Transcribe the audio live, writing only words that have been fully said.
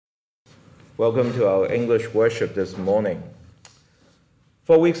Welcome to our English worship this morning.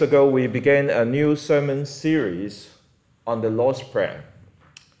 4 weeks ago, we began a new sermon series on the Lord's Prayer.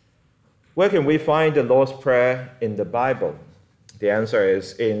 Where can we find the Lord's Prayer in the Bible? The answer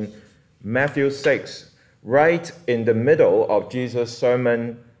is in Matthew 6, right in the middle of Jesus'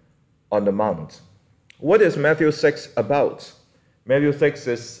 Sermon on the Mount. What is Matthew 6 about? Matthew 6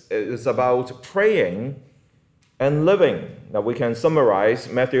 is about praying and living. Now we can summarize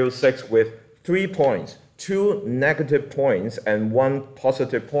Matthew 6 with 3 points, 2 negative points and 1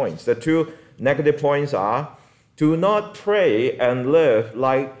 positive point. The 2 negative points are, do not pray and live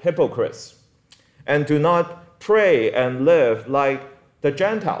like hypocrites, and do not pray and live like the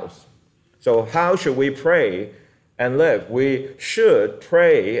Gentiles. So how should we pray and live? We should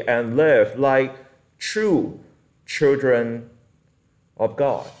pray and live like true children of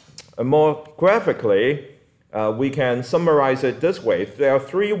God. And more graphically, we can summarize it this way. There are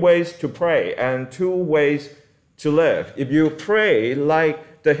 3 ways to pray and 2 ways to live. If you pray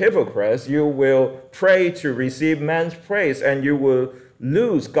like the hypocrites, you will pray to receive man's praise, and you will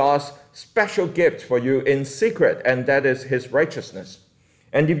lose God's special gift for you in secret, and that is his righteousness.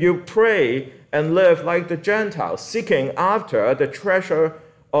 And if you pray and live like the Gentiles, seeking after the treasure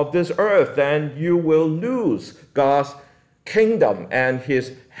of this earth, then you will lose God's kingdom and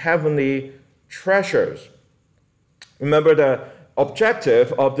his heavenly treasures. Remember, the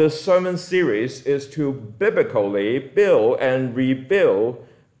objective of this sermon series is to biblically build and rebuild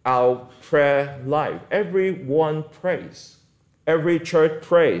our prayer life. Everyone prays. Every church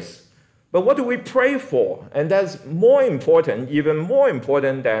prays. But what do we pray for? And that's more important, even more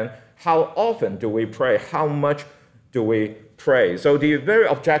important than how often do we pray, how much do we pray. So the very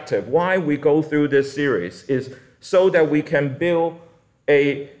objective, why we go through this series, is so that we can build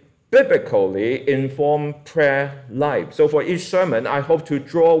a biblically informed prayer life. So for each sermon, I hope to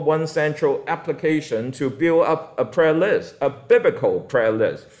draw one central application to build up a prayer list, a biblical prayer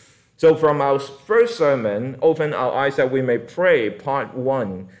list. So from our first sermon, Open Our Eyes That We May Pray, part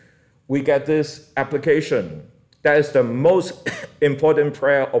 1, we get this application. That is the most important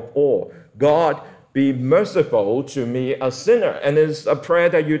prayer of all. God, be merciful to me, a sinner. And it's a prayer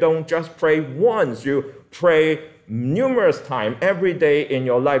that you don't just pray once, you pray numerous times every day in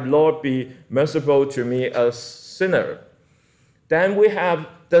your life. Lord, be merciful to me, a sinner. Then we have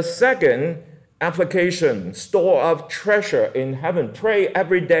the second application, store up treasure in heaven. Pray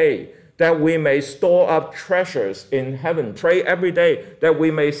every day that we may store up treasures in heaven. Pray every day that we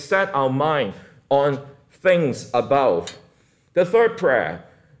may set our mind on things above. The third prayer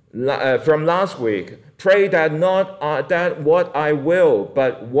from last week, pray that not that what I will,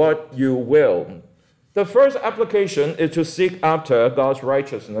 but what you will. The first application is to seek after God's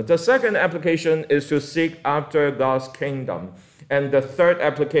righteousness. The second application is to seek after God's kingdom. And the third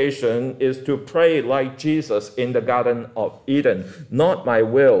application is to pray like Jesus in the Garden of Eden. Not my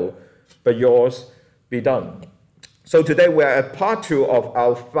will, but yours be done. So today we are at part 2 of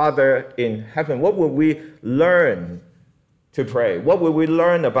Our Father in Heaven. What will we learn to pray? What will we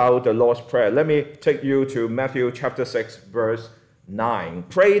learn about the Lord's Prayer? Let me take you to Matthew chapter 6, verse 9.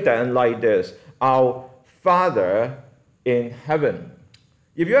 Pray then like this: Our Father in heaven.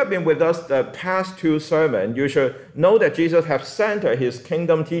 If you have been with us the past 2 sermons, you should know that Jesus has centered his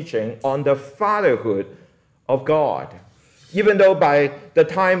kingdom teaching on the fatherhood of God. Even though by the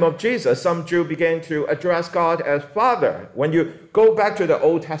time of Jesus, some Jews began to address God as Father, when you go back to the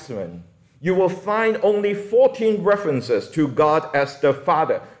Old Testament, you will find only 14 references to God as the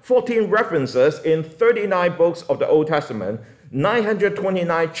Father. 14 references in 39 books of the Old Testament,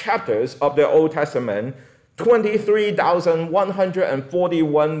 929 chapters of the Old Testament,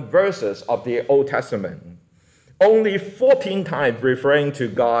 23,141 verses of the Old Testament. Only 14 times referring to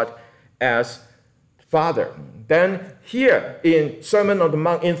God as Father. Then here in Sermon on the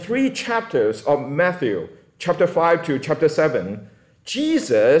Mount, in 3 chapters of Matthew, chapter 5 to chapter 7,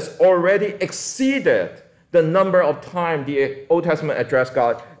 Jesus already exceeded the number of times the Old Testament addressed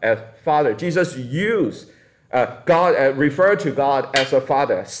God as Father. Jesus used referred to God as a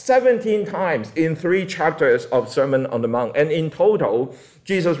Father 17 times in 3 chapters of Sermon on the Mount. And in total,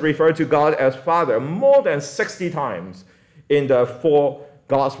 Jesus referred to God as Father more than 60 times in the 4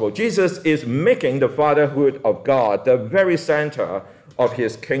 Gospels. Jesus is making the fatherhood of God the very center of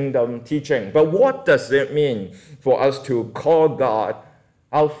his kingdom teaching. But what does it mean for us to call God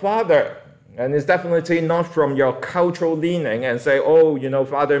our Father? And it's definitely not from your cultural leaning and say, oh,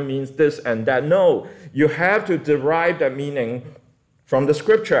 Father means this and that. No, you have to derive that meaning from the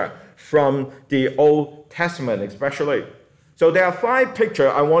scripture, from the Old Testament especially. So there are 5 pictures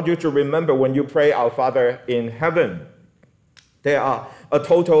I want you to remember when you pray Our Father in Heaven. There are a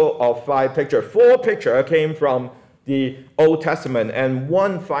total of 5 pictures. 4 pictures came from the Old Testament, and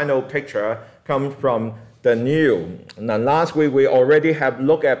 1 final picture comes from the New. Now, last week we already have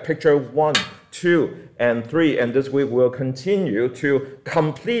looked at picture 1, 2, and 3, and this week we'll continue to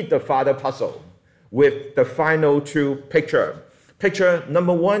complete the Father puzzle with the final 2 pictures. Picture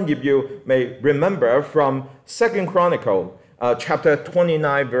number 1, if you may remember, from 2 Chronicles, chapter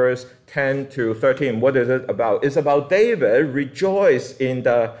 29, verse 10 to 13. What is it about? It's about David rejoice in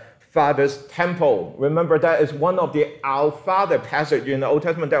the Father's temple. Remember, that is one of the Our Father passage in the Old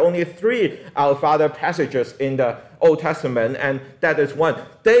Testament. There are only 3 Our Father passages in the Old Testament, and that is one.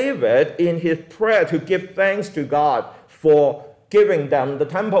 David, in his prayer to give thanks to God for giving them the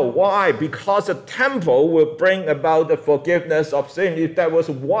temple. Why? Because the temple will bring about the forgiveness of sin. If there was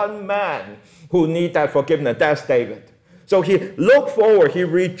one man who needed that forgiveness, that's David. So he looked forward, he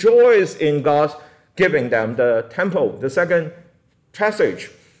rejoiced in God's giving them the temple. The second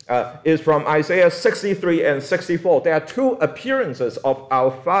passage is from Isaiah 63 and 64. There are 2 appearances of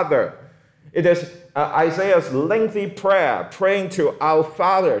our Father. It is Isaiah's lengthy prayer, praying to our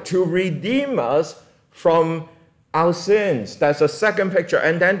Father to redeem us from our sins. That's the second picture.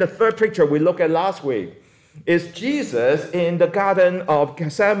 And then the third picture we looked at last week is Jesus in the Garden of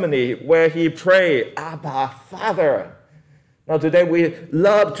Gethsemane, where he prayed, Abba, Father. Now today we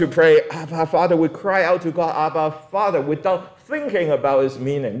love to pray, Abba, Father. We cry out to God, Abba, Father, without thinking about its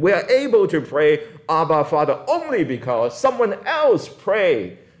meaning. We are able to pray, Abba, Father, only because someone else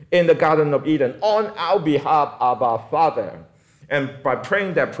prayed in the Garden of Eden on our behalf, Abba, Father. And by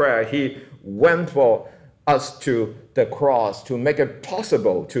praying that prayer, he went for us to the cross to make it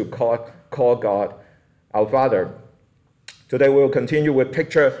possible to call God our Father. Today we will continue with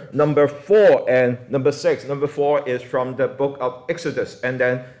picture number 4 and number 6. Number 4 is from the book of Exodus, and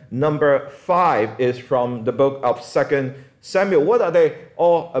then number 5 is from the book of 2 Samuel. What are they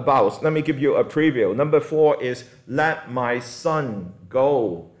all about? Let me give you a preview. Number 4 is, let my son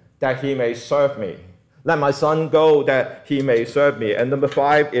go that he may serve me. Let my son go that he may serve me. And number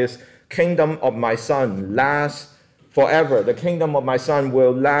 5 is, kingdom of my son lasts forever. The kingdom of my son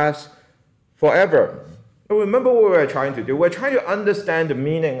will last forever. Remember what we're trying to do? We're trying to understand the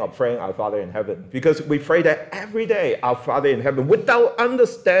meaning of praying Our Father in heaven, because we pray that every day, Our Father in heaven, without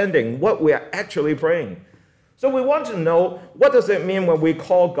understanding what we are actually praying. So we want to know, what does it mean when we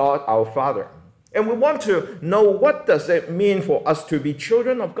call God our Father? And we want to know, what does it mean for us to be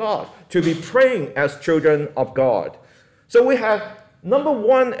children of God, to be praying as children of God? So we have number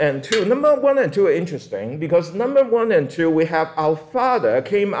 1 and 2. Number 1 and 2 are interesting, because number 1 and 2, we have our Father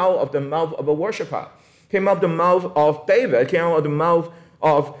came out of the mouth of a worshiper, came out of the mouth of David, came out of the mouth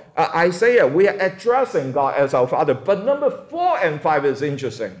of Isaiah. We are addressing God as our Father. But number 4 and 5 is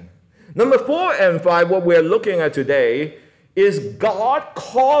interesting. Number 4 and 5, what we're looking at today, is God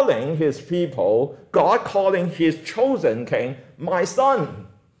calling his people, God calling his chosen king, my son.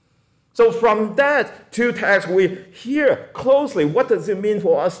 So from that 2 texts, we hear closely, what does it mean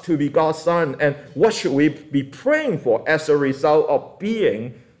for us to be God's son, and what should we be praying for as a result of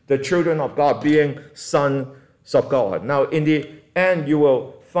being the children of God, being sons of God. Now, in the end, you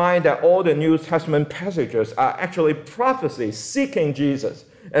will find that all the New Testament passages are actually prophecies seeking Jesus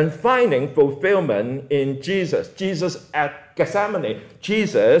and finding fulfillment in Jesus. Jesus at Gethsemane,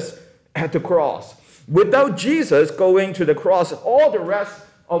 Jesus at the cross. Without Jesus going to the cross, all the rest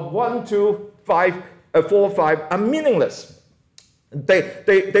of 1, 2, 5, 4, 5 are meaningless.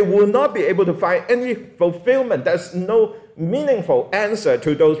 They will not be able to find any fulfillment. There's no meaningful answer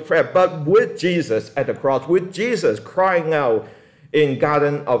to those prayers. But with Jesus at the cross, with Jesus crying out in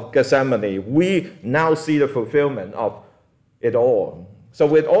Garden of Gethsemane, we now see the fulfillment of it all. So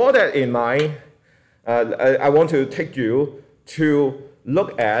with all that in mind, I want to take you to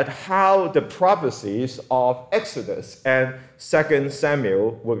look at how the prophecies of Exodus and 2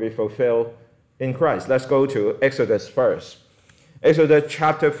 Samuel will be fulfilled in Christ. Let's go to Exodus first. Exodus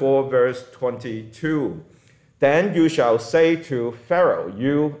chapter 4, verse 22. Then you shall say to Pharaoh,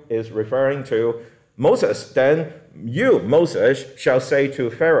 you is referring to Moses, then you, Moses, shall say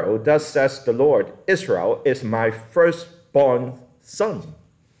to Pharaoh, thus says the Lord, Israel is my firstborn son.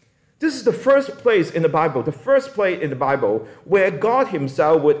 This is the first place in the Bible, where God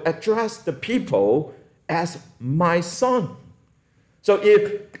himself would address the people as my son. So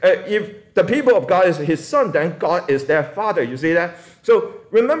if the people of God is his son, then God is their father. You see that? So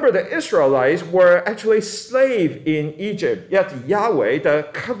remember, the Israelites were actually slaves in Egypt. Yet Yahweh, the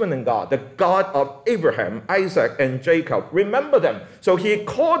covenant God, the God of Abraham, Isaac, and Jacob, remember them. So he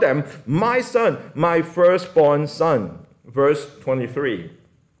called them my son, my firstborn son. Verse 23.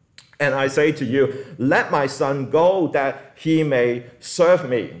 And I say to you, let my son go that he may serve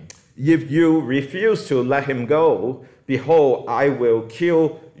me. If you refuse to let him go, behold, I will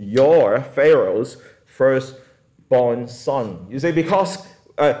kill your Pharaoh's firstborn son. You see, because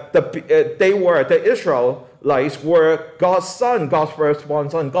the Israelites were God's son, God's firstborn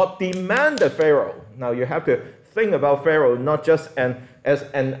son. God demanded Pharaoh. Now you have to think about Pharaoh not just as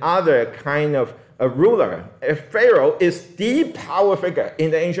another kind of a ruler. Pharaoh is the power figure in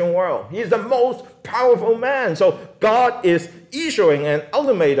the ancient world. He is the most powerful man. So God is issuing an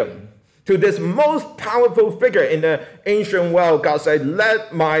ultimatum to this most powerful figure in the ancient world. God said,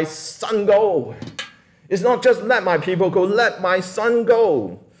 let my son go. It's not just let my people go, let my son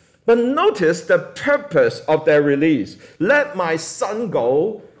go. But notice the purpose of their release. Let my son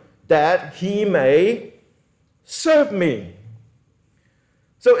go that he may serve me.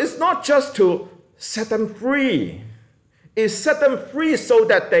 So it's not just to set them free. It's set them free so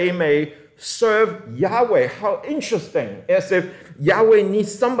that they may serve Yahweh. How interesting. As if Yahweh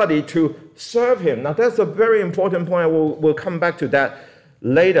needs somebody to serve him. Now that's a very important point. We'll come back to that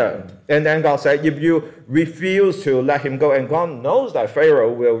later. And then God said, if you refuse to let him go, and God knows that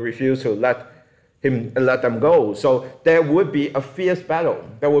Pharaoh will refuse to let them go. So there would be a fierce battle.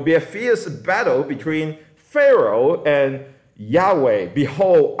 There will be a fierce battle between Pharaoh and Yahweh.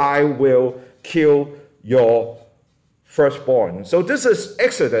 Behold, I will kill your firstborn. So this is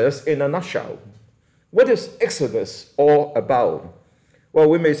Exodus in a nutshell. What is Exodus all about? Well,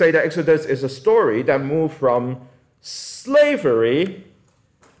 we may say that Exodus is a story that moved from slavery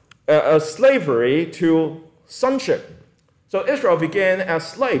to sonship. So Israel began as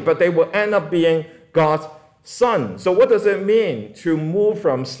slave, but they will end up being God's son. So what does it mean to move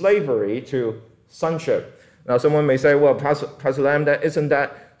from slavery to sonship? Now someone may say, well, Pastor Lam, isn't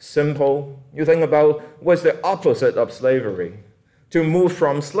that simple? You think about what's the opposite of slavery. To move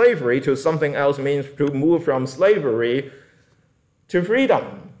from slavery to something else means to move from slavery to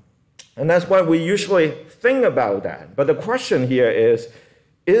freedom. And that's why we usually think about that. But the question here is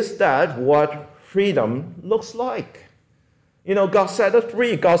that what freedom looks like? You know, God set us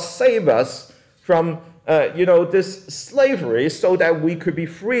free. God saved us from, this slavery so that we could be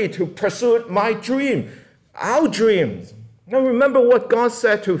free to pursue my dream, our dreams. Now remember what God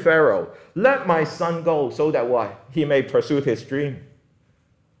said to Pharaoh. Let my son go so that what? He may pursue his dream.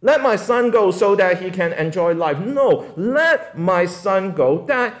 Let my son go so that he can enjoy life. No, let my son go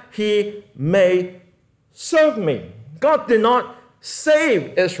that he may serve me. God did not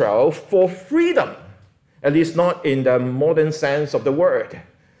save Israel for freedom, at least not in the modern sense of the word.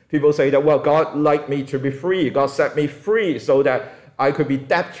 People say that, well, God liked me to be free. God set me free so that I could be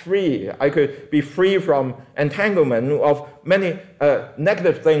debt-free. I could be free from entanglement of many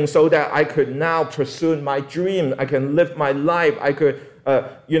negative things so that I could now pursue my dream. I can live my life. I could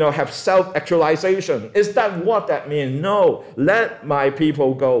have self-actualization. Is that what that means? No. Let my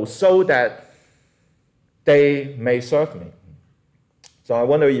people go so that they may serve me. So I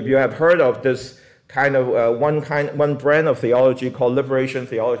wonder if you have heard of this kind of one brand of theology called liberation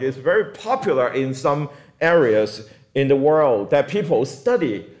theology. It's very popular in some areas in the world that people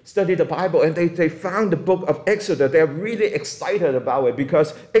study the Bible, and they found the book of Exodus. They're really excited about it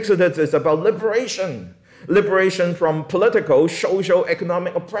because Exodus is about liberation from political, social,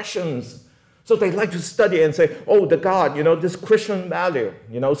 economic oppressions. So they like to study and say, oh, the God, this Christian value,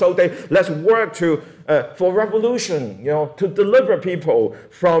 so let's work for revolution, to deliver people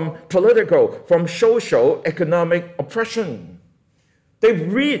from political, from social, economic oppression. They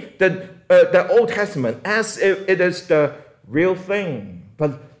read the Old Testament as if it is the real thing.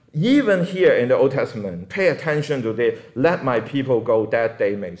 But even here in the Old Testament, pay attention to the let my people go that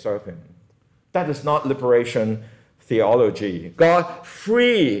they may serve him. That is not liberation theology. God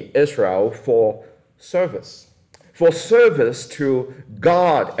freed Israel for service to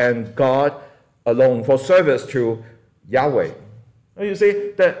God and God alone, for service to Yahweh. You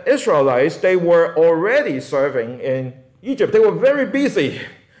see, the Israelites, they were already serving in Egypt. They were very busy.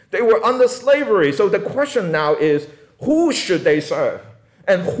 They were under slavery. So the question now is, who should they serve?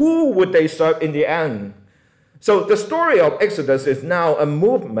 And who would they serve in the end? So the story of Exodus is now a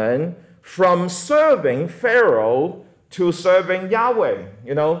movement from serving Pharaoh to serving Yahweh.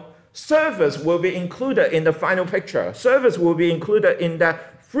 Service will be included in the final picture. Service will be included in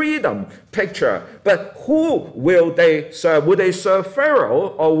that freedom picture. But who will they serve? Would they serve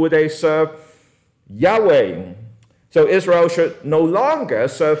Pharaoh or would they serve Yahweh? So Israel should no longer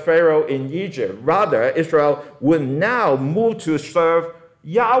serve Pharaoh in Egypt. Rather, Israel would now move to serve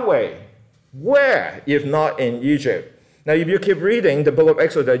Yahweh. Where, if not in Egypt? Now, if you keep reading the book of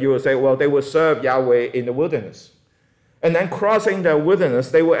Exodus, you will say, well, they will serve Yahweh in the wilderness. And then crossing the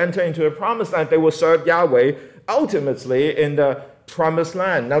wilderness, they will enter into the promised land. They will serve Yahweh ultimately in the promised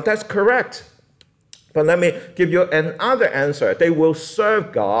land. Now that's correct. But let me give you another answer. They will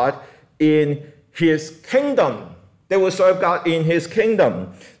serve God in his kingdom. They will serve God in his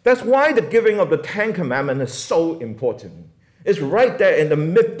kingdom. That's why the giving of the Ten Commandments is so important. It's right there in the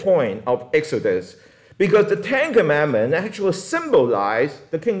midpoint of Exodus. Because the Ten Commandments actually symbolize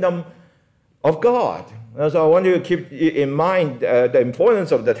the kingdom of God. So I want you to keep in mind the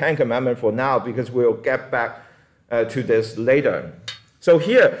importance of the Ten Commandments for now, because we'll get back to this later. So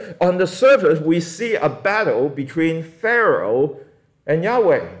here, on the surface, we see a battle between Pharaoh and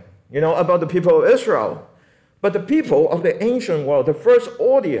Yahweh, about the people of Israel. But the people of the ancient world, the first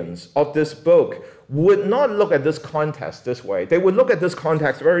audience of this book, would not look at this context this way. They would look at this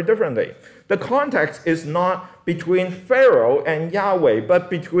context very differently. The context is not between Pharaoh and Yahweh,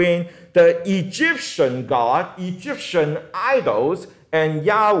 but between the Egyptian god, Egyptian idols, and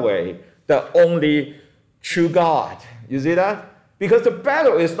Yahweh, the only true God. You see that? Because the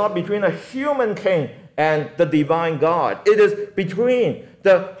battle is not between a human king and the divine God. It is between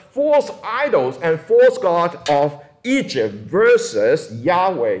the false idols and false god of Egypt versus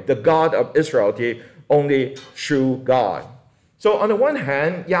Yahweh, the God of Israel, the only true God. So on the one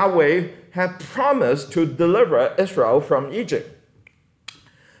hand, Yahweh had promised to deliver Israel from Egypt.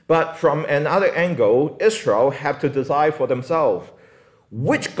 But from another angle, Israel had to decide for themselves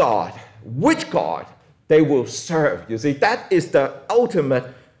which God they will serve. You see, that is the ultimate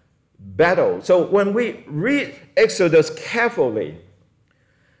battle. So when we read Exodus carefully,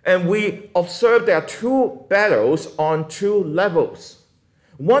 and we observe there are two battles on two levels.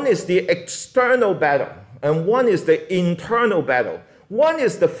 One is the external battle, and one is the internal battle. One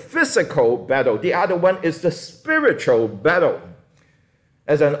is the physical battle, the other one is the spiritual battle.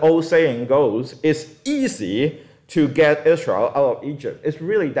 As an old saying goes, it's easy to get Israel out of Egypt. It's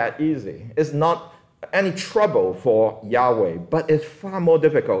really that easy. It's not any trouble for Yahweh, but it's far more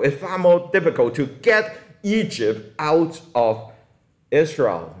difficult. It's far more difficult to get Egypt out of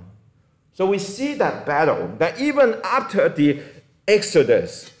Israel. So we see that battle, that even after the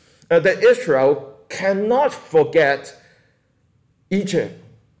Exodus, that Israel cannot forget Egypt.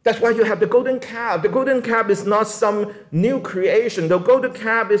 That's why you have the golden calf. The golden calf is not some new creation. The golden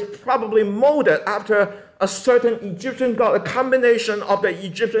calf is probably molded after a certain Egyptian god, a combination of the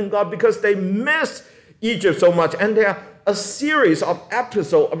Egyptian god, because they miss Egypt so much. And there are a series of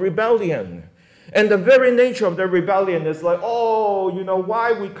episodes of rebellion. And the very nature of the rebellion is like,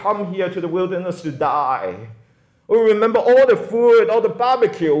 why we come here to the wilderness to die? We remember all the food, all the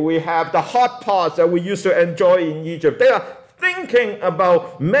barbecue we have, the hot pots that we used to enjoy in Egypt. They are thinking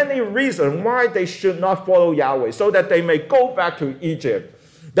about many reasons why they should not follow Yahweh, so that they may go back to Egypt.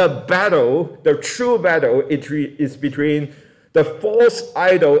 The battle, the true battle, is between the false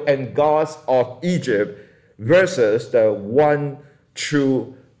idol and gods of Egypt versus the one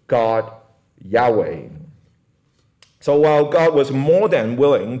true God, Yahweh. So while God was more than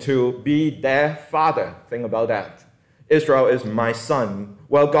willing to be their father, think about that. Israel is my son.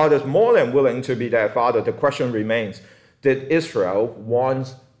 While God is more than willing to be their father, the question remains, did Israel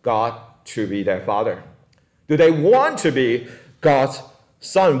want God to be their father? Do they want to be God's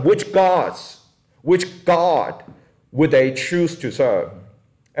son? Which God would they choose to serve?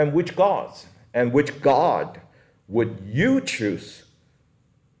 And which gods and which God would you choose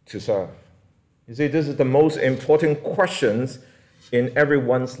to serve? You see, this is the most important questions in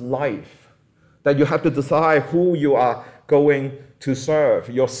everyone's life, that you have to decide who you are going to serve,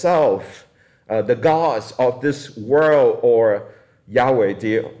 yourself, the gods of this world, or Yahweh,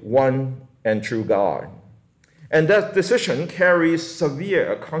 the one and true God. And that decision carries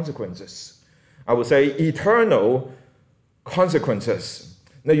severe consequences. I would say eternal consequences.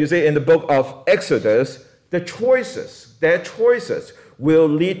 Now you see in the book of Exodus, their choices will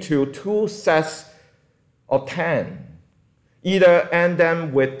lead to two sets of 10. Either end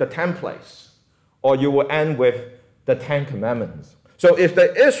them with the 10 plagues, or you will end with the 10 commandments. So if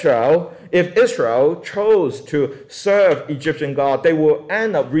Israel chose to serve Egyptian God, they will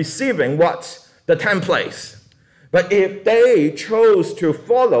end up receiving what? The 10 plagues. But if they chose to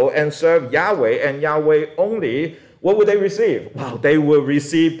follow and serve Yahweh and Yahweh only, what would they receive? Well, they will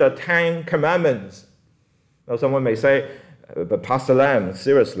receive the 10 commandments. Now someone may say, but Pastor Lam,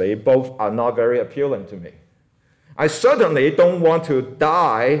 seriously, both are not very appealing to me. I certainly don't want to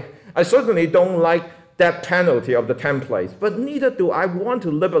die. I certainly don't like that penalty of the 10 plagues, but neither do I want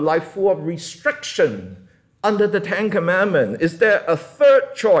to live a life full of restriction under the 10 commandments. Is there a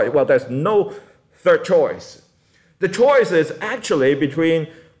third choice? Well, there's no third choice. The choice is actually between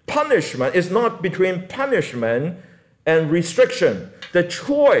punishment. It's not between punishment and restriction. The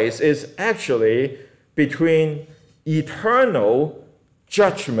choice is actually between eternal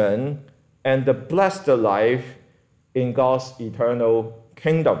judgment and the blessed life in God's eternal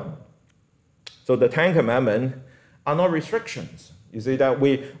kingdom. So the Ten Commandments are not restrictions. You see that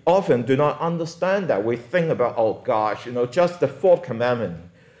we often do not understand that. We think about, oh gosh, just the fourth commandment,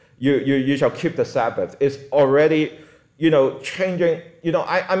 you shall keep the Sabbath. It's already, changing.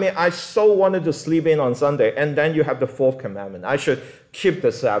 I so wanted to sleep in on Sunday, and then you have the fourth commandment. I should keep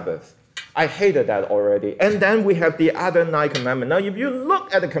the Sabbath. I hated that already. And then we have the other 9 commandments. Now, if you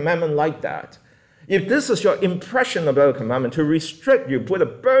look at a commandment like that, if this is your impression about a commandment, to restrict you, put a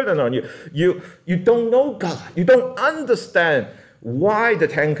burden on you, you don't know God. You don't understand why the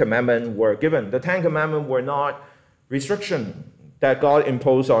 10 commandments were given. The 10 commandments were not restrictions that God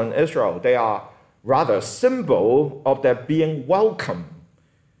imposed on Israel. They are rather a symbol of their being welcome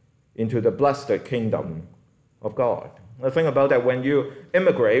into the blessed kingdom of God. Now think about that. When you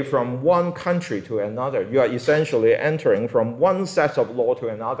immigrate from one country to another, you are essentially entering from one set of law to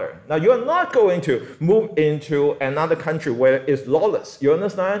another. Now, you are not going to move into another country where it's lawless. You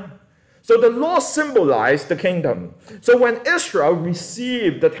understand? So the law symbolized the kingdom. So when Israel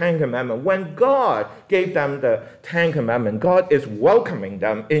received the 10 commandments, when God gave them the 10 commandments, God is welcoming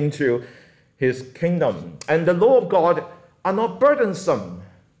them into his kingdom. And the law of God are not burdensome.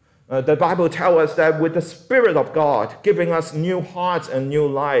 The Bible tells us that with the Spirit of God giving us new hearts and new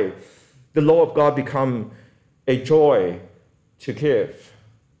life, the law of God become a joy to give.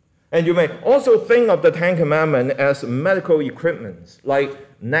 And you may also think of the 10 commandments as medical equipment, like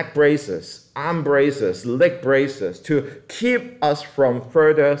neck braces, arm braces, leg braces, to keep us from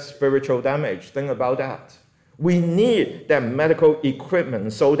further spiritual damage. Think about that. We need that medical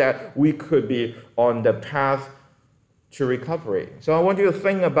equipment so that we could be on the path to recovery. So I want you to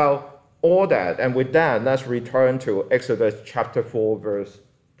think about all that. And with that, let's return to Exodus chapter 4, verse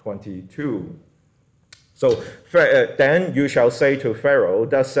 22. So then you shall say to Pharaoh,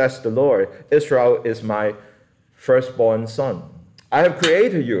 thus says the Lord, Israel is my firstborn son. I have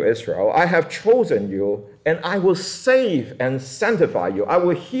created you, Israel. I have chosen you, and I will save and sanctify you. I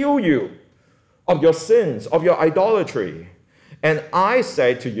will heal you of your sins, of your idolatry. And I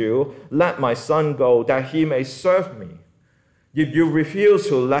say to you, let my son go, that he may serve me. If you refuse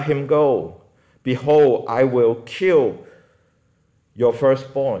to let him go, behold, I will kill your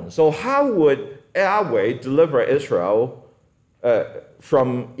firstborn. So how would Yahweh deliver Israel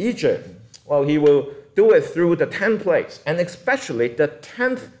from Egypt? Well, he will do it through the 10 plagues, and especially the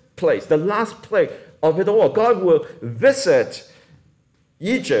 10th plague, the last plague of it all. God will visit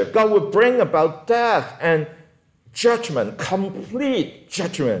Egypt. God will bring about death and judgment, complete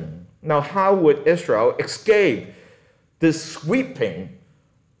judgment. Now, how would Israel escape this sweeping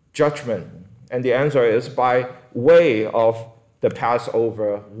judgment? And the answer is by way of the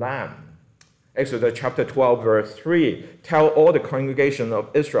Passover lamb. Exodus chapter 12, verse 3, tell all the congregation of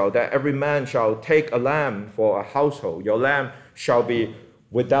Israel that every man shall take a lamb for a household. Your lamb shall be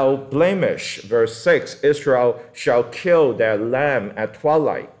without blemish. Verse 6, Israel shall kill their lamb at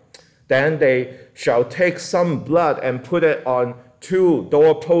twilight. Then they shall take some blood and put it on 2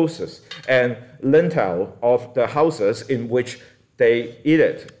 doorposts and lintel of the houses in which they eat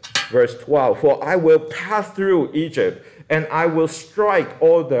it. Verse 12, for I will pass through Egypt, and I will strike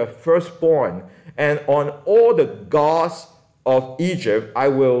all the firstborn, and on all the gods of Egypt I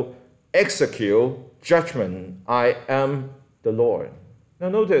will execute judgment. I am the Lord. Now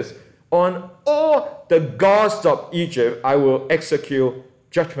notice, on all the gods of Egypt I will execute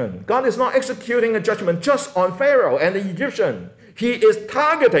judgment. God is not executing a judgment just on Pharaoh and the Egyptian. He is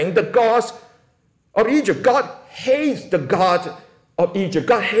targeting the gods of Egypt. God hates the God of Egypt.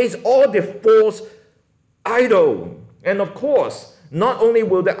 God hates all the false idols. And of course, not only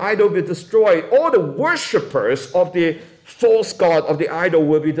will the idol be destroyed, all the worshippers of the false god of the idol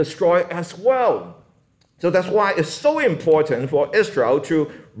will be destroyed as well. So that's why it's so important for Israel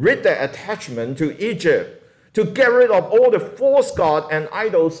to rid their attachment to Egypt, to get rid of all the false gods and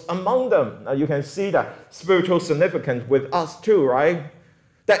idols among them. Now you can see that spiritual significance with us too, right?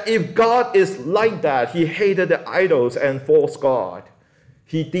 That if God is like that, he hated the idols and false gods.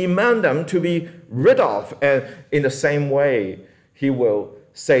 He demands them to be rid of, and in the same way, he will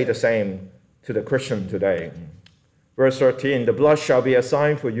say the same to the Christian today. Verse 13, the blood shall be a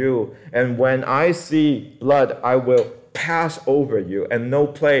sign for you, and when I see blood, I will pass over you, and no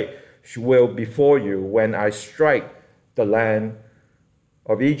plague will befall you when I strike the land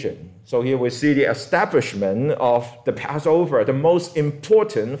of Egypt. So here we see the establishment of the Passover, the most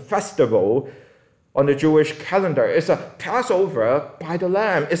important festival on the Jewish calendar. It's a Passover by the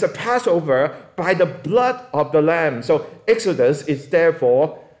Lamb. It's a Passover by the blood of the Lamb. So Exodus is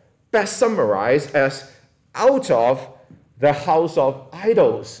therefore best summarized as out of the house of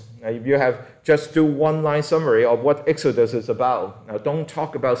idols. Now, if you have just do one-line summary of what Exodus is about. Now, don't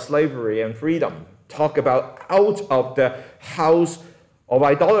talk about slavery and freedom. Talk about out of the house of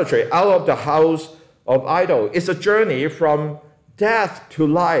idolatry, out of the house of idol. It's a journey from death to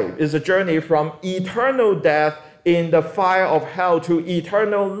life. It's a journey from eternal death in the fire of hell to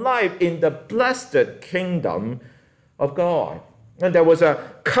eternal life in the blessed kingdom of God. And there was a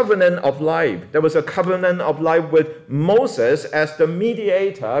covenant of life. There was a covenant of life with Moses as the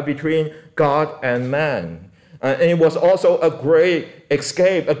mediator between God and man. And it was also a great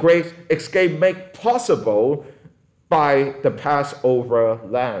escape made possible by the Passover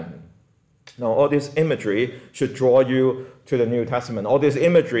lamb. Now, all this imagery should draw you to the New Testament. All this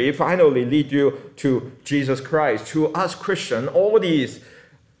imagery finally lead you to Jesus Christ. To us Christians, all these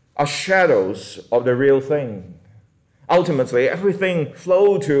are shadows of the real thing. Ultimately, everything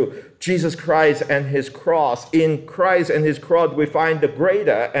flows to Jesus Christ and his cross. In Christ and his cross, we find the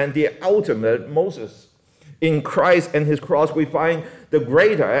greater and the ultimate Moses. In Christ and his cross, we find the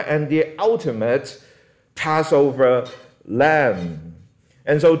greater and the ultimate Passover lamb.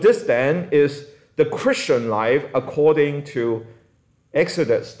 And so this then is the Christian life according to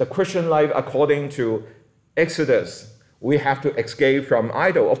Exodus. The Christian life according to Exodus. We have to escape from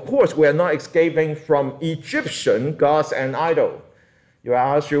idol. Of course, we are not escaping from Egyptian gods and idol. You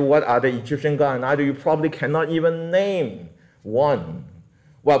ask you, what are the Egyptian gods and idol? You probably cannot even name one.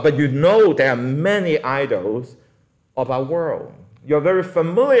 Well, but you know there are many idols of our world. You're very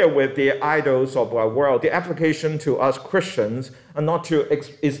familiar with the idols of our world. The application to us Christians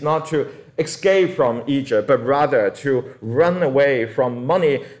is not to escape from Egypt, but rather to run away from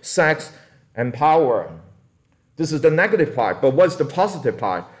money, sex, and power. This is the negative part, but what's the positive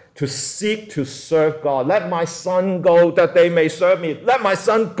part? To seek to serve God. Let my son go that they may serve me. Let my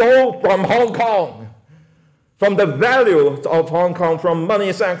son go from Hong Kong, from the value of Hong Kong, from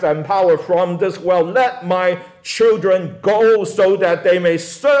money, sex, and power, from this world. Let my children go so that they may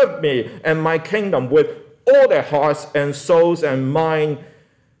serve me and my kingdom with all their hearts and souls and mind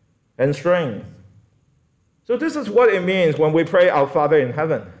and strength. So this is what it means when we pray, Our Father in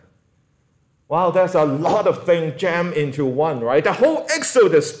heaven. Wow, there's a lot of things jammed into one, right? The whole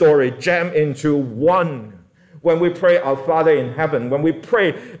Exodus story jammed into one. When we pray, Our Father in heaven, when we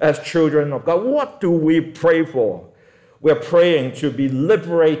pray as children of God, what do we pray for? We're praying to be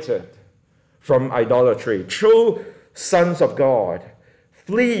liberated from idolatry. True sons of God,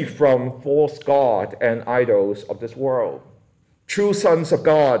 flee from false God and idols of this world. True sons of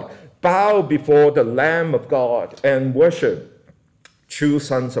God, bow before the Lamb of God and worship. True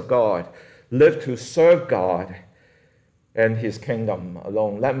sons of God, live to serve God and his kingdom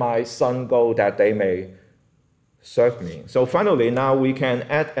alone. Let my son go that they may serve me. So finally, now we can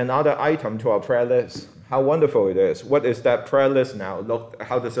add another item to our prayer list. How wonderful it is. What is that prayer list now?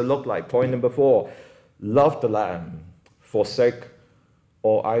 How does it look like? Point number 4, love the Lamb, forsake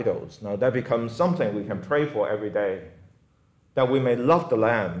all idols. Now that becomes something we can pray for every day, that we may love the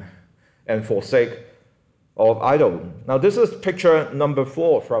Lamb and forsake of idol. Now this is picture number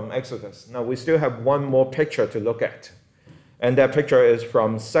 4 from Exodus. Now we still have one more picture to look at. And that picture is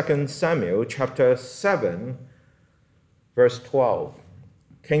from 2 Samuel chapter 7, verse 12.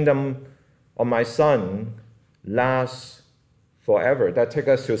 Kingdom of my son lasts forever. That takes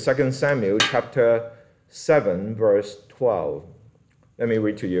us to 2 Samuel chapter 7, verse 12. Let me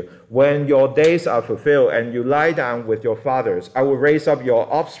read to you. When your days are fulfilled and you lie down with your fathers, I will raise up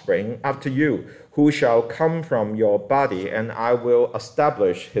your offspring after you, who shall come from your body, and I will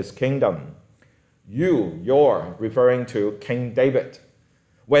establish his kingdom. You're referring to King David.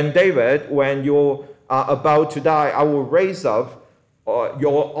 When you are about to die, I will raise up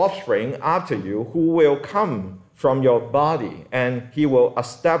your offspring after you, who will come from your body, and he will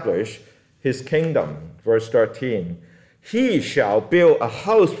establish his kingdom. Verse 13. He shall build a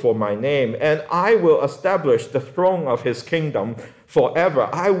house for my name, and I will establish the throne of his kingdom forever.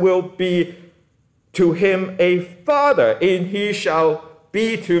 I will be to him a father, and he shall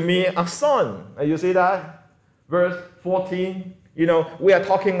be to me a son. You see that? Verse 14. You know, we are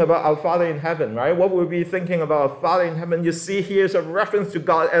talking about our Father in heaven, right? What we'll be thinking about our Father in heaven, you see here's a reference to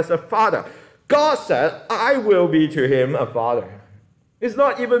God as a father. God said, I will be to him a father. It's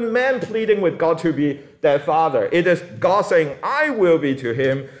not even man pleading with God to be their father. It is God saying, I will be to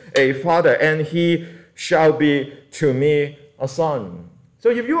him a father, and he shall be to me a son. So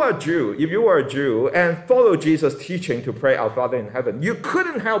if you are a Jew and follow Jesus' teaching to pray, Our Father in heaven, you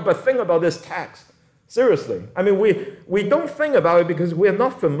couldn't help but think about this text. Seriously. I mean, we don't think about it because we're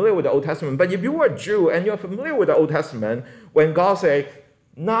not familiar with the Old Testament. But if you are a Jew and you're familiar with the Old Testament, when God says,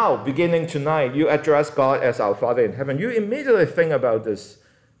 now, beginning tonight, you address God as our Father in heaven, you immediately think about this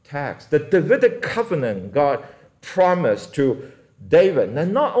text. The Davidic covenant God promised to David,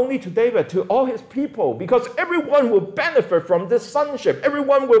 and not only to David, to all his people, because everyone will benefit from this sonship.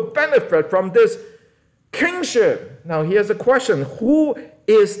 Everyone will benefit from this kingship. Now, here's a question. Who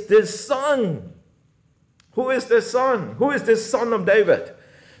is this son? Who is this son? Who is this son of David?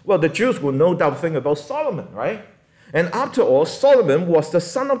 Well, the Jews will no doubt think about Solomon, right? And after all, Solomon was the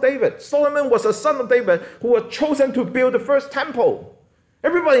son of David. Solomon was the son of David who was chosen to build the first temple.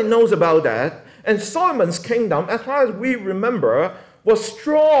 Everybody knows about that. And Solomon's kingdom, as far as we remember, was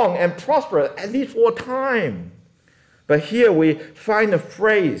strong and prosperous, at least for a time. But here we find a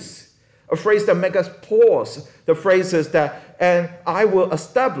phrase that makes us pause. The phrase is that, and I will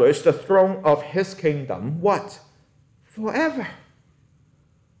establish the throne of his kingdom, what? Forever.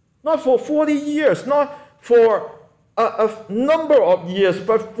 Not for 40 years, not for a number of years,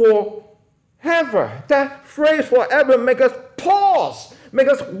 but forever. That phrase forever makes us pause,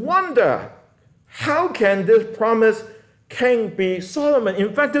 makes us wonder, how can this promised king be Solomon?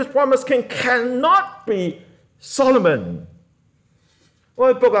 In fact, this promised king cannot be Solomon.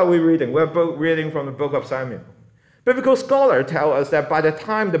 What book are we reading? We're reading from the book of Samuel. Biblical scholars tell us that by the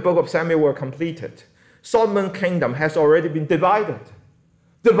time the book of Samuel were completed, Solomon's kingdom has already been divided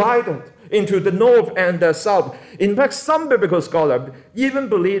into the north and the south. In fact, some biblical scholars even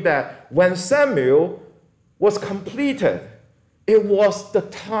believe that when Samuel was completed, it was the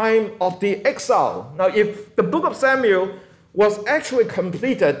time of the exile. Now, if the book of Samuel was actually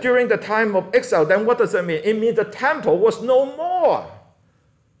completed during the time of exile, then what does it mean? It means the temple was no more,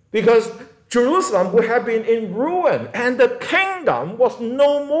 because Jerusalem would have been in ruin, and the kingdom was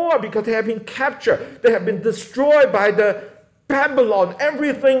no more because they had been captured. They had been destroyed by the Babylon.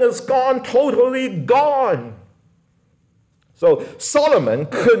 Everything is gone, totally gone. So Solomon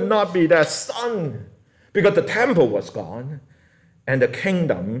could not be their son because the temple was gone and the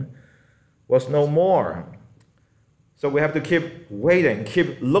kingdom was no more. So we have to keep waiting,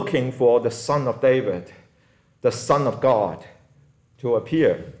 keep looking for the Son of David, the Son of God, to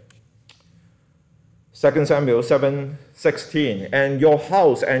appear. 2 Samuel 7:16, and your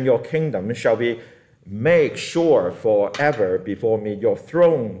house and your kingdom shall be made sure forever before me. Your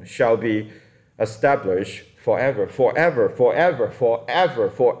throne shall be established forever, forever, forever, forever,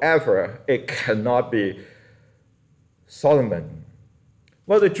 forever. It cannot be Solomon.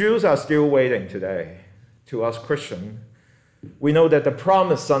 Well, the Jews are still waiting today. To us Christians, we know that the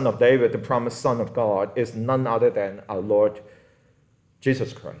promised Son of David, the promised Son of God, is none other than our Lord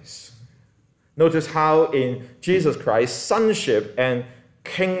Jesus Christ. Notice how in Jesus Christ, sonship and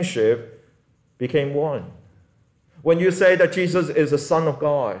kingship became one. When you say that Jesus is the Son of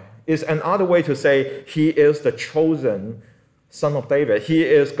God, it's another way to say he is the chosen Son of David. He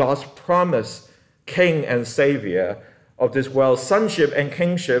is God's promised King and Savior of this world. Sonship and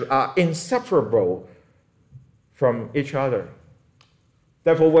kingship are inseparable from each other.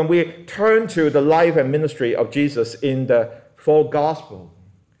 Therefore, when we turn to the life and ministry of Jesus in the four Gospels,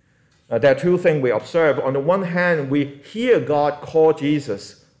 there are two things we observe. On the one hand, we hear God call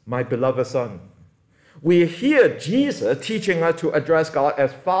Jesus, my beloved Son. We hear Jesus teaching us to address God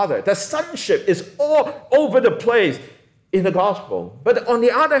as Father. The sonship is all over the place in the Gospel. But on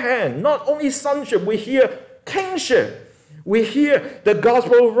the other hand, not only sonship, we hear kingship. We hear the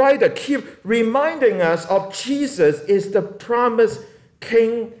Gospel writer keep reminding us of Jesus is the promised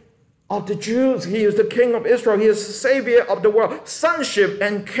King of the Jews. He is the King of Israel. He is the Savior of the world. Sonship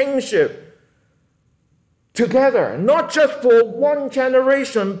and kingship together, not just for one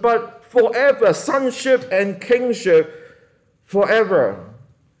generation, but forever. Sonship and kingship forever.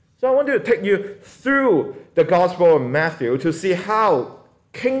 So I want to take you through the Gospel of Matthew to see how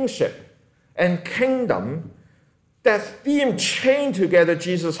kingship and kingdom, that theme, chained together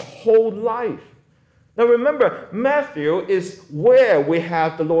Jesus' whole life. Now remember, Matthew is where we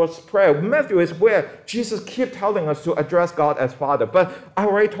have the Lord's Prayer. Matthew is where Jesus keeps telling us to address God as Father. But I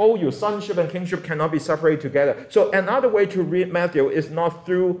already told you, sonship and kingship cannot be separated together. So another way to read Matthew is not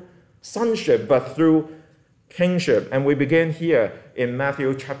through sonship, but through kingship. And we begin here in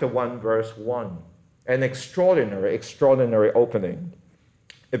Matthew chapter 1, verse 1. An extraordinary opening.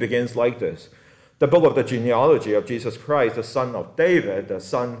 It begins like this. The book of the genealogy of Jesus Christ, the son of David, the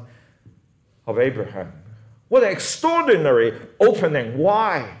son of Abraham. What an extraordinary opening.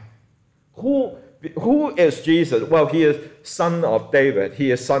 Why? Who is Jesus? Well, he is son of David.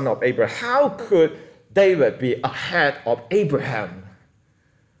 He is son of Abraham. How could David be ahead of Abraham?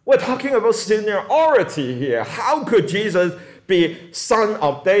 We're talking about seniority here. How could Jesus be son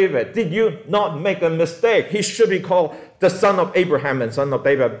of David? Did you not make a mistake? He should be called the son of Abraham and son of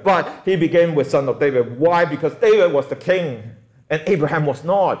David, but he began with son of David. Why? Because David was the king and Abraham was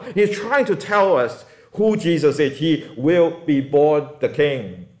not. He's trying to tell us who Jesus is. He will be born the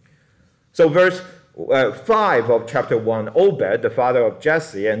king. So verse 5 of chapter 1, Obed, the father of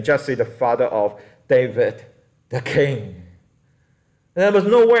Jesse, and Jesse, the father of David, the king. And there was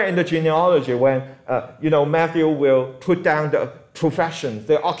nowhere in the genealogy when, Matthew will put down the professions,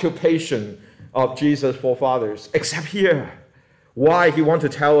 the occupation of Jesus' forefathers, except here. Why? He wants to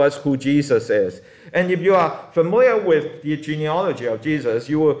tell us who Jesus is. And if you are familiar with the genealogy of Jesus,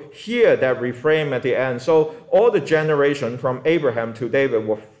 you will hear that refrain at the end. So all the generations from Abraham to David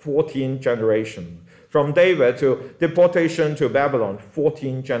were 14 generations. From David to deportation to Babylon,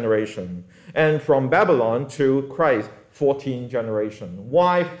 14 generations. And from Babylon to Christ, 14 generations.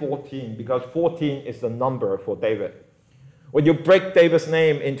 Why 14? Because 14 is the number for David. When you break David's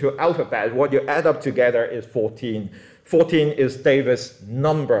name into alphabet, what you add up together is 14. 14 is David's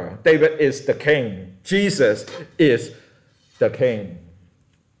number. David is the king. Jesus is the king.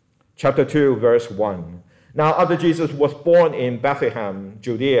 Chapter 2, verse 1. Now after Jesus was born in Bethlehem,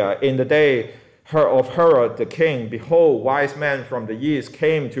 Judea, in the day of Herod the king, behold, wise men from the east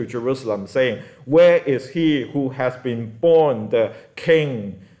came to Jerusalem, saying, where is he who has been born the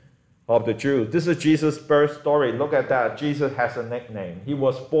king of the Jews? This is Jesus' birth story. Look at that. Jesus has a nickname. He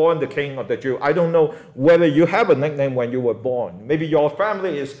was born the king of the Jews. I don't know whether you have a nickname when you were born. Maybe your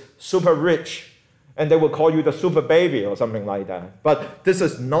family is super rich, and they will call you the super baby or something like that. But this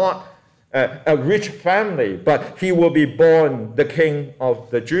is not a rich family, but he will be born the king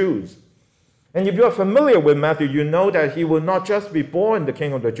of the Jews. And if you are familiar with Matthew, you know that he will not just be born the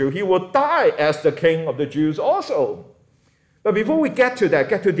king of the Jews, he will die as the king of the Jews also. But before we get to that,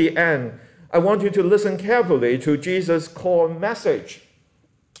 get to the end, I want you to listen carefully to Jesus' core message.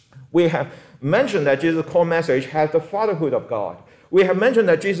 We have mentioned that Jesus' core message has the fatherhood of God. We have mentioned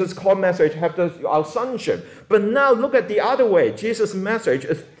that Jesus' core message has our sonship. But now look at the other way. Jesus' message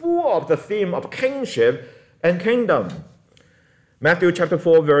is full of the theme of kingship and kingdom. Matthew chapter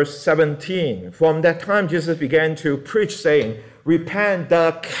 4, verse 17. From that time, Jesus began to preach, saying, repent,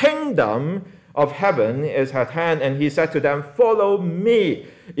 the kingdom of heaven is at hand. And he said to them, follow me.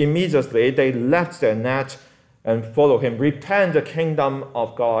 Immediately, they left their net and followed him. Repent, the kingdom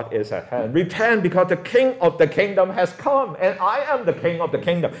of God is at hand. Repent, because the king of the kingdom has come, and I am the king of the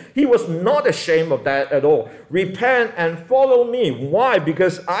kingdom. He was not ashamed of that at all. Repent and follow me. Why?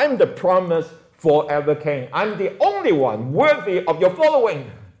 Because I'm the promised forever king. I'm the only one worthy of your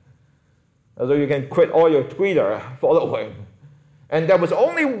following. So you can quit all your Twitter following. And there was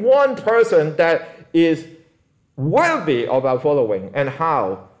only one person that is worthy of our following. And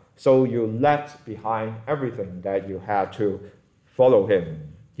how? So you left behind everything that you had to follow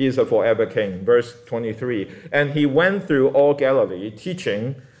him. He is a forever king. Verse 23. And he went through all Galilee,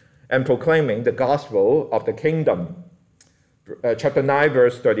 teaching and proclaiming the gospel of the kingdom. Chapter 9,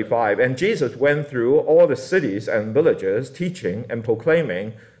 verse 35. And Jesus went through all the cities and villages, teaching and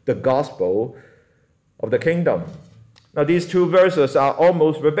proclaiming the gospel of the kingdom. Now, these two verses are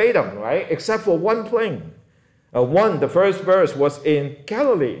almost verbatim, right? Except for one thing. The first verse was in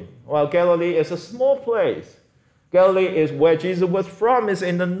Galilee. Well, Galilee is a small place. Galilee is where Jesus was from, is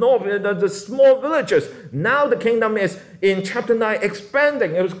in the north, the small villages. Now the kingdom is in chapter 9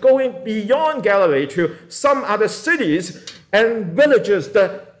 expanding. It was going beyond Galilee to some other cities and villages,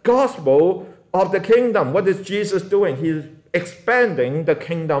 the gospel of the kingdom. What is Jesus doing? He's expanding the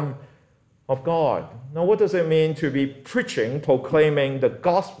kingdom of God. Now, what does it mean to be preaching, proclaiming the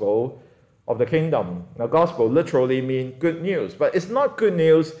gospel of the kingdom? Now, gospel literally means good news, but it's not good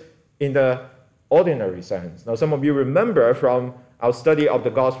news in the ordinary sense. Now, some of you remember from our study of the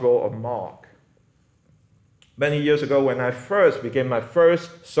Gospel of Mark. Many years ago, when I first began my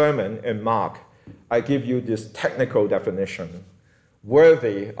first sermon in Mark, I give you this technical definition,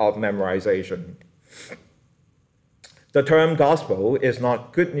 worthy of memorization. The term gospel is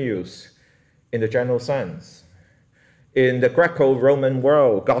not good news in the general sense. In the Greco-Roman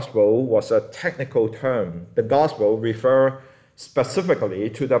world, gospel was a technical term. The gospel refers specifically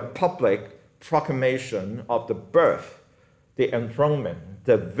to the public proclamation of the birth, the enthronement,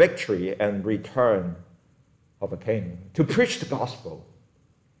 the victory and return of a king. To preach the gospel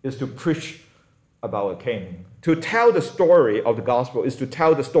is to preach about a king. To tell the story of the gospel is to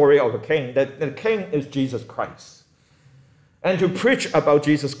tell the story of a king, that the king is Jesus Christ. And to preach about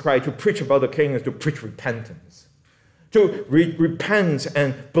Jesus Christ, to preach about the king, is to preach repentance. To repent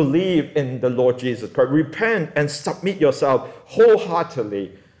and believe in the Lord Jesus Christ. Repent and submit yourself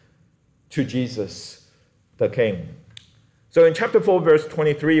wholeheartedly to Jesus, the King. So in chapter 4, verse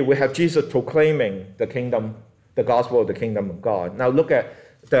 23, we have Jesus proclaiming the kingdom, the gospel of the kingdom of God. Now look at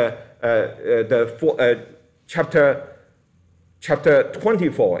chapter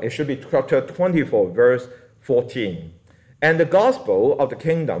 24. It should be chapter 24, verse 14. And the gospel of the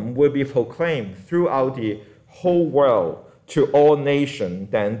kingdom will be proclaimed throughout the whole world to all nations,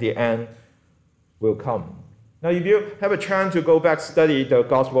 then the end will come. Now, if you have a chance to go back study the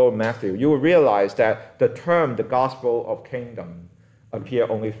Gospel of Matthew, you will realize that the term, the Gospel of Kingdom, appear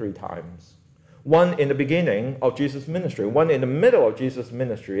only 3 times. One in the beginning of Jesus' ministry, one in the middle of Jesus'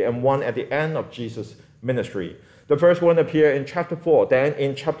 ministry, and one at the end of Jesus' ministry. The first one appeared in chapter 4, then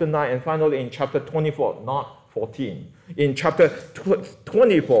in chapter 9, and finally in chapter 24, not 14. In chapter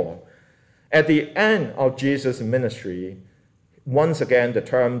 24, at the end of Jesus' ministry, once again the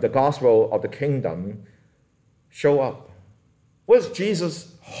term, the Gospel of the Kingdom, show up. What's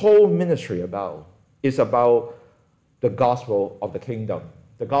Jesus' whole ministry about? It's about the gospel of the kingdom.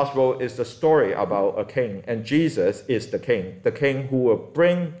 The gospel is the story about a king, and Jesus is the king who will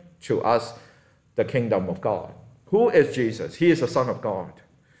bring to us the kingdom of God. Who is Jesus? He is the Son of God.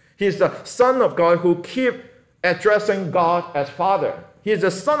 He is the Son of God who keeps addressing God as Father. He is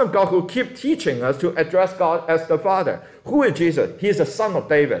the Son of God who keeps teaching us to address God as the Father. Who is Jesus? He is the Son of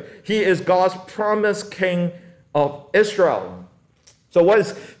David. He is God's promised King of Israel. So what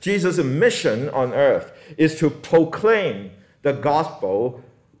is Jesus' mission on earth? Is to proclaim the gospel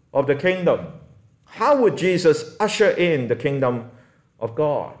of the kingdom. How would Jesus usher in the kingdom of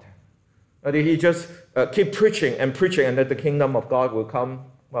God? Or did he just keep preaching and that the kingdom of God will come?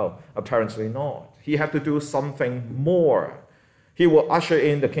 Well, apparently not. He had to do something more. He will usher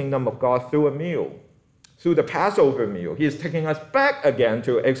in the kingdom of God through a meal, through the Passover meal. He is taking us back again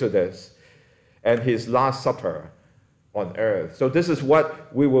to Exodus and his Last Supper on earth. So this is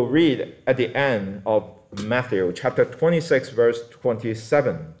what we will read at the end of Matthew chapter 26, verse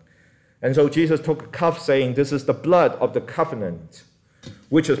 27. And so Jesus took a cup, saying, "This is the blood of the covenant,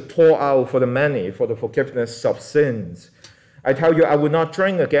 which is poured out for the many for the forgiveness of sins. I tell you, I will not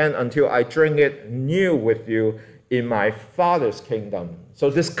drink again until I drink it new with you in my Father's kingdom."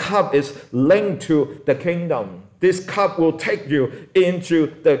 So this cup is linked to the kingdom. This cup will take you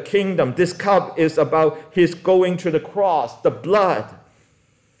into the kingdom. This cup is about his going to the cross, the blood.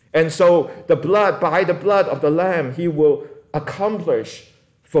 And so the blood, by the blood of the Lamb, he will accomplish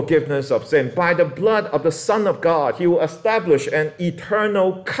forgiveness of sin. By the blood of the Son of God, he will establish an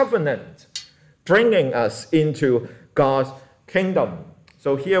eternal covenant, bringing us into God's kingdom.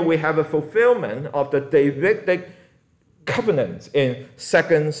 So here we have a fulfillment of the Davidic covenant in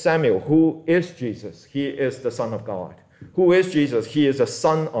 2 Samuel. Who is Jesus? He is the Son of God. Who is Jesus? He is the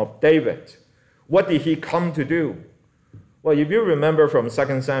Son of David. What did he come to do? Well, if you remember from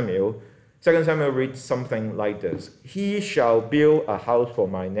 2 Samuel reads something like this. "He shall build a house for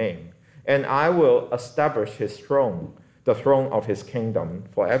my name, and I will establish his throne, the throne of his kingdom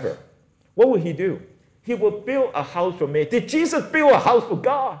forever." What will he do? He will build a house for me. Did Jesus build a house for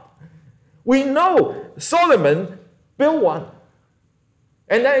God? We know Solomon built one,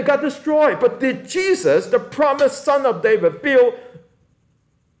 and then it got destroyed. But did Jesus, the promised Son of David, build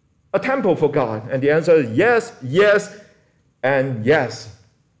a temple for God? And the answer is yes, yes, and yes.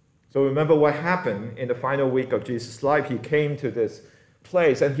 So remember what happened in the final week of Jesus' life. He came to this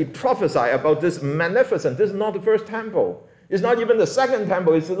place and he prophesied about this magnificent, this is not the first temple. It's not even the second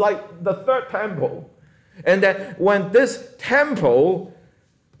temple. It's like the third temple. And that when this temple,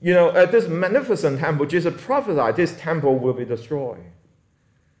 this magnificent temple, Jesus prophesied, this temple will be destroyed.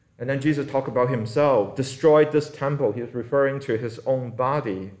 And then Jesus talked about himself, destroyed this temple. He's referring to his own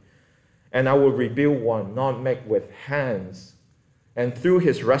body. And I will rebuild one, not made with hands. And through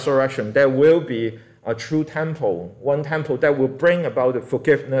his resurrection, there will be a true temple, one temple that will bring about the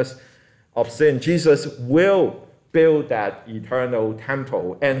forgiveness of sin. Jesus will build that eternal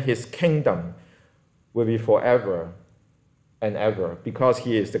temple, and his kingdom will be forever and ever, because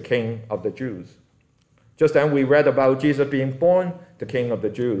he is the King of the Jews. Just then we read about Jesus being born, the King of the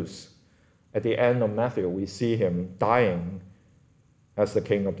Jews. At the end of Matthew, we see him dying as the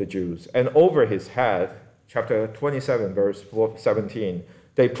King of the Jews. And over his head, chapter 27, verse 17,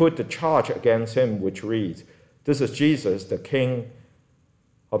 they put the charge against him, which reads, "This is Jesus, the King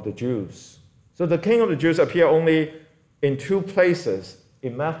of the Jews." So the King of the Jews appear only in 2 places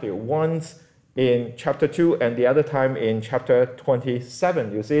in Matthew. Once in chapter 2 and the other time in chapter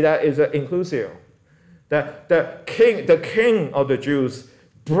 27. You see, that is an inclusio. The king of the Jews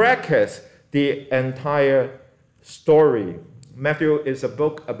brackets the entire story. Matthew is a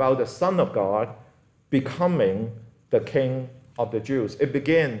book about the Son of God becoming the King of the Jews. It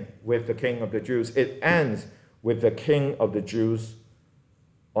begins with the King of the Jews. It ends with the King of the Jews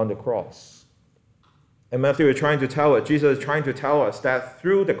on the cross. And Matthew is trying to tell us, Jesus is trying to tell us that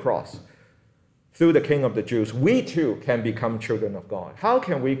through the cross, through the King of the Jews, we too can become children of God. How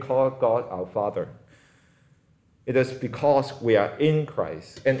can we call God our Father? It is because we are in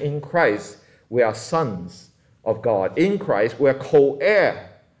Christ, and in Christ we are sons of God. In Christ we are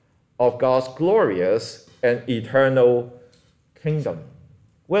co-heir of God's glorious and eternal kingdom.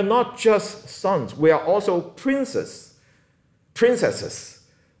 We're not just sons, we are also princesses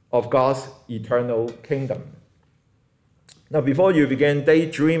of God's eternal kingdom. Now, before you begin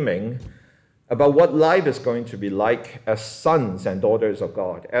daydreaming about what life is going to be like as sons and daughters of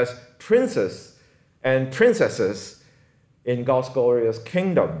God, as princes and princesses in God's glorious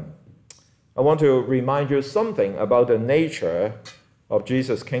kingdom, I want to remind you something about the nature of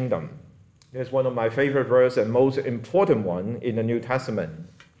Jesus' kingdom. It's one of my favorite verses and most important one in the New Testament.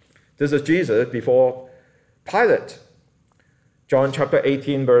 This is Jesus before Pilate. John chapter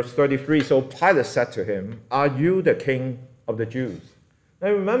 18, verse 33. So Pilate said to him, "Are you the king of the Jews?"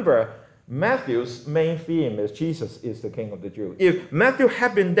 Now remember, Matthew's main theme is Jesus is the king of the Jews. If Matthew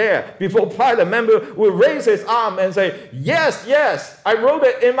had been there before Pilate, Matthew would raise his arm and say, yes, I wrote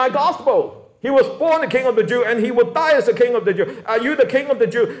it in my gospel. He was born the king of the Jews, and he will die as the king of the Jews. Are you the king of the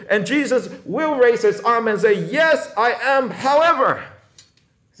Jews? And Jesus will raise his arm and say, yes, I am. However,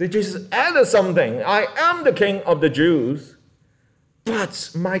 see, Jesus added something. I am the king of the Jews, but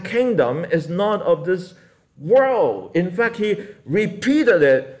my kingdom is not of this world. In fact, he repeated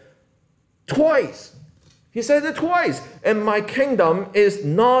it twice. He said it twice. And my kingdom is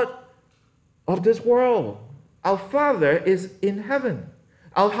not of this world. Our Father is in heaven.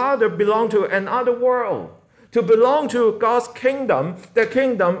 Our Father belongs to another world. To belong to God's kingdom, the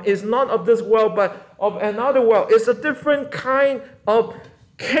kingdom is not of this world, but of another world. It's a different kind of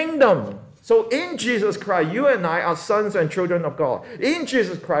kingdom. So in Jesus Christ, you and I are sons and children of God. In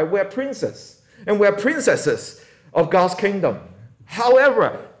Jesus Christ, we're princes and we're princesses of God's kingdom.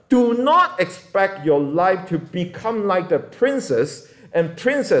 However, do not expect your life to become like the princes and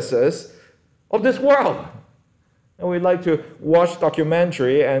princesses of this world. And we like to watch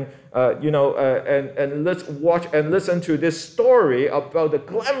documentary and let's watch and listen to this story about the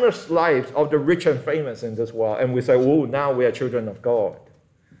glamorous lives of the rich and famous in this world. And we say, oh, now we are children of God.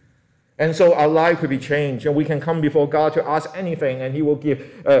 And so our life could be changed, and we can come before God to ask anything, and He will give.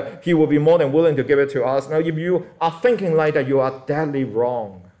 He will be more than willing to give it to us. Now, if you are thinking like that, you are deadly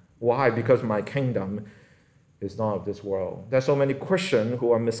wrong. Why? Because my kingdom is not of this world. There's so many Christians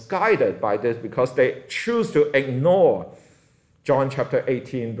who are misguided by this because they choose to ignore John chapter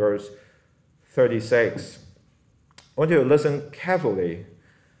 18, verse 36. I want you to listen carefully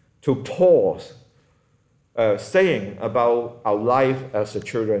to Paul's saying about our life as the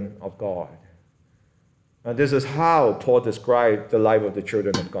children of God. And this is how Paul described the life of the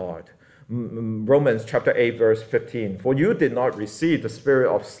children of God. Romans chapter 8, verse 15. For you did not receive the spirit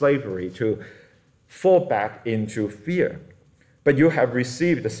of slavery to fall back into fear, but you have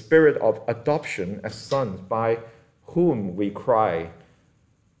received the spirit of adoption as sons, by whom we cry,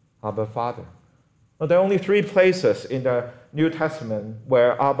 Abba, Father. Now, there are only 3 places in the New Testament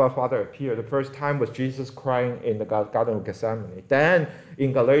where Abba, Father appeared. The first time was Jesus crying in the Garden of Gethsemane. Then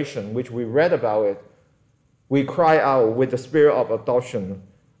in Galatians, which we read about it, we cry out with the spirit of adoption,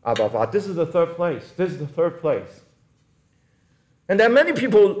 Abba, Father. This is the 3rd place. This is the 3rd place. And there are many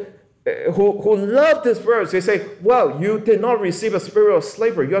people who love this verse. They say, well, you did not receive a spirit of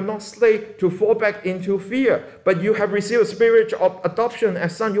slavery. You are not slave to fall back into fear, but you have received a spirit of adoption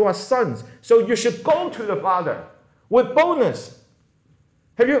as sons. You are sons. So you should go to the Father with boldness.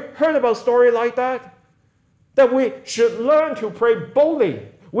 Have you heard about a story like that? That we should learn to pray boldly.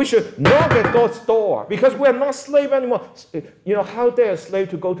 We should knock at God's door because we are not slave anymore. You know, how dare a slave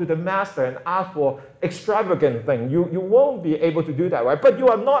to go to the master and ask for extravagant things? You won't be able to do that, right? But you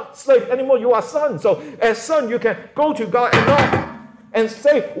are not slave anymore. You are son. So as son, you can go to God and knock and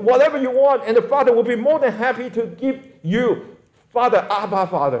say whatever you want, and the Father will be more than happy to give you, Father, Abba,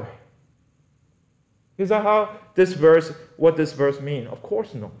 Father. Is that how this verse, what this verse means? Of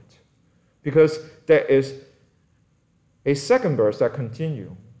course not. Because there is a second verse that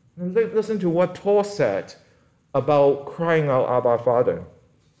continues. Listen to what Paul said about crying out, Abba, Father.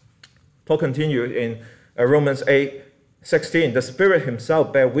 Paul continued in Romans 8:16. The Spirit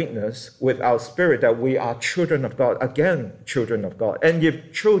himself bear witness with our spirit that we are children of God. Again, children of God. And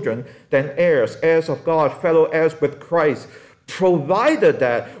if children, then heirs, heirs of God, fellow heirs with Christ, provided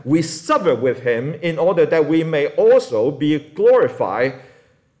that we suffer with him in order that we may also be glorified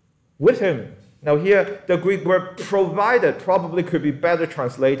with him. Now here, the Greek word provided probably could be better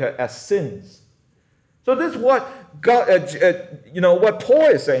translated as sins. So this is what God, what Paul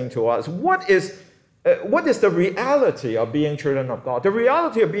is saying to us. What is the reality of being children of God? The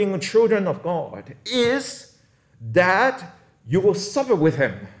reality of being children of God is that you will suffer with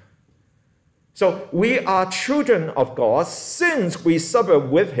him. So we are children of God since we suffer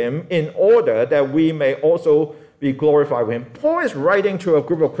with him in order that we may also be glorified with him. Paul is writing to a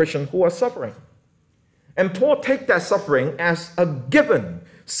group of Christians who are suffering. And Paul takes that suffering as a given.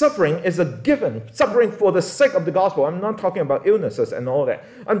 Suffering is a given. Suffering for the sake of the gospel. I'm not talking about illnesses and all that.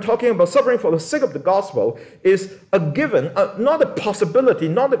 I'm talking about suffering for the sake of the gospel is a given, not a possibility,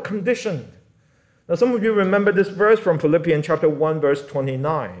 not a condition. Now some of you remember this verse from Philippians chapter 1, verse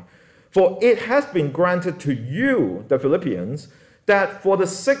 29. For it has been granted to you, the Philippians, that for the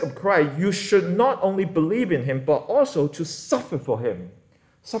sake of Christ, you should not only believe in him, but also to suffer for him.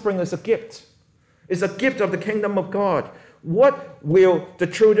 Suffering is a gift. It's a gift of the kingdom of God. What will the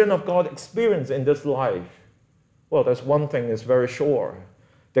children of God experience in this life? Well, there's one thing is very sure.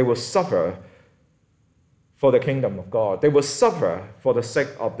 They will suffer for the kingdom of God. They will suffer for the sake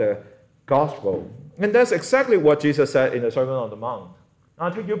of the gospel. And that's exactly what Jesus said in the Sermon on the Mount.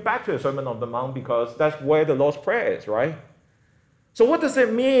 I'll take you back to the Sermon on the Mount because that's where the Lord's Prayer is, right? So what does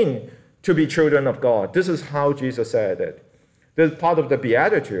it mean to be children of God? This is how Jesus said it. This is part of the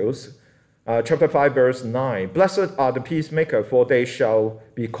Beatitudes, chapter 5, verse 9. Blessed are the peacemakers, for they shall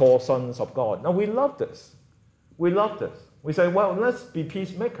be called sons of God. Now we love this. We love this. We say, well, let's be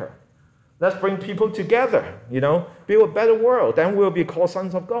peacemaker. Let's bring people together, build a better world. Then we'll be called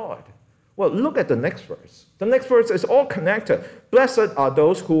sons of God. Well, look at the next verse. The next verse is all connected. Blessed are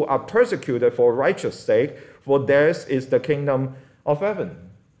those who are persecuted for righteous sake, for theirs is the kingdom of heaven.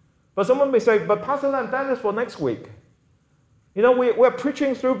 But someone may say, but Pastor Lam, that is for next week. We're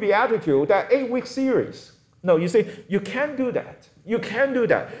preaching through Beatitude, that 8-week series. No, you see, you can't do that. You can't do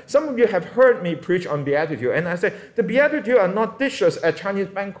that. Some of you have heard me preach on Beatitude, and I say, the Beatitude are not dishes at Chinese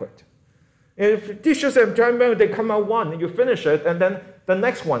banquet. If dishes at Chinese banquet, they come out one, and you finish it, and then the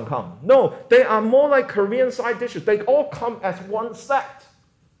next one comes. No, they are more like Korean side dishes. They all come as one set.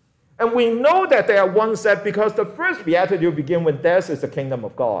 And we know that they are one set because the first Beatitude begins with theirs is the kingdom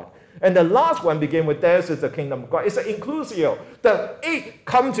of God. And the last one begins with theirs is the kingdom of God. It's an inclusio. The 8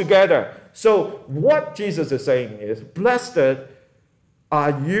 come together. So what Jesus is saying is, blessed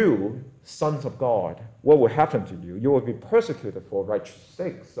are you, sons of God. What will happen to you? You will be persecuted for righteous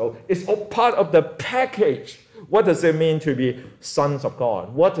sake. So it's all part of the package. What does it mean to be sons of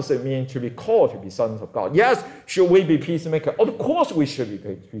God? What does it mean to be called to be sons of God? Yes, should we be peacemakers? Of course we should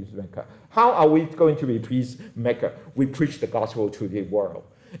be peacemakers. How are we going to be peacemakers? We preach the gospel to the world.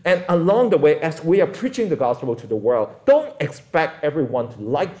 And along the way, as we are preaching the gospel to the world, don't expect everyone to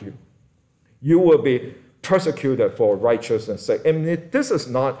like you. You will be persecuted for righteousness' sake. And if this is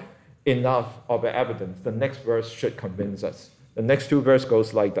not enough of evidence, the next verse should convince us. The next 2 verses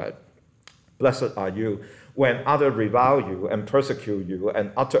goes like that. Blessed are you when others revile you and persecute you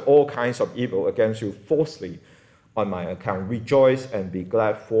and utter all kinds of evil against you falsely on my account. Rejoice and be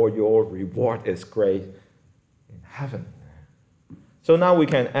glad, for your reward is great in heaven. So now we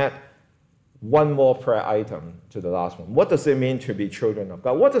can add one more prayer item to the last one. What does it mean to be children of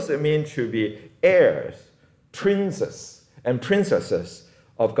God? What does it mean to be heirs, princes, and princesses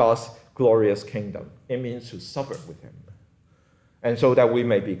of God's glorious kingdom? It means to suffer with him, and so that we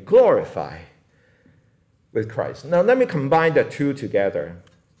may be glorified with Christ. Now let me combine the two together.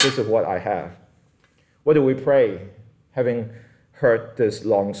 This is what I have. What do we pray, having heard this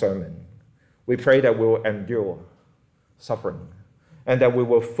long sermon? We pray that we will endure suffering and that we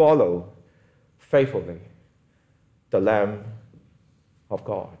will follow faithfully the Lamb of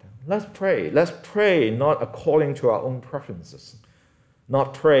God. Let's pray. Let's pray not according to our own preferences.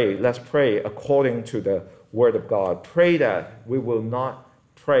 Let's pray according to the Word of God. Pray that we will not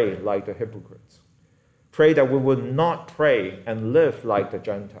pray like the hypocrites. Pray that we will not pray and live like the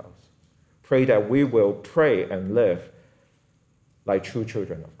Gentiles. Pray that we will pray and live like true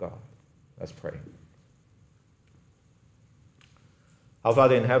children of God. Let's pray. Our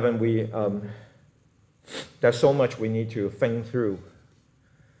Father in heaven, there's so much we need to think through.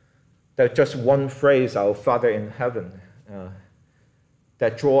 There's just one phrase, our Father in heaven,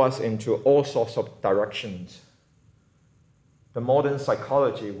 that draws us into all sorts of directions. The modern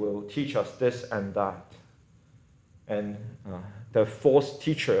psychology will teach us this and that. And the false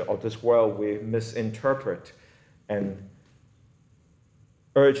teacher of this world will misinterpret and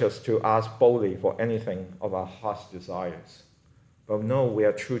urge us to ask boldly for anything of our heart's desires. But no, we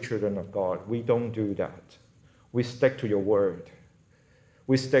are true children of God. We don't do that. We stick to your word.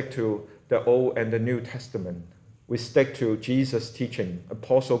 We stick to the Old and the New Testament. We stick to Jesus' teaching,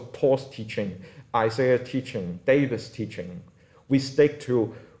 Apostle Paul's teaching, Isaiah's teaching, David's teaching. We stick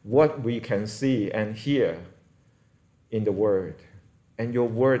to what we can see and hear in the Word. And your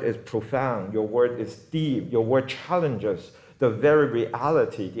Word is profound. Your Word is deep. Your Word challenges the very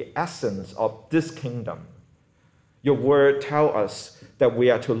reality, the essence of this kingdom. Your Word tells us that we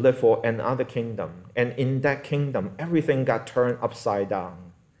are to live for another kingdom. And in that kingdom, everything got turned upside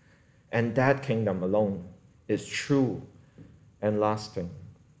down. And that kingdom alone is true and lasting.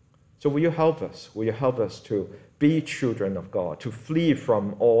 So will you help us? Will you help us to be children of God, to flee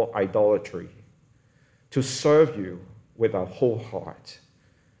from all idolatry, to serve you with our whole heart,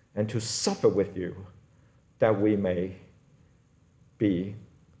 and to suffer with you that we may be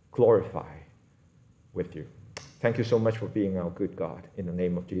glorified with you. Thank you so much for being our good God. In the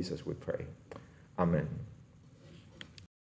name of Jesus we pray. Amen.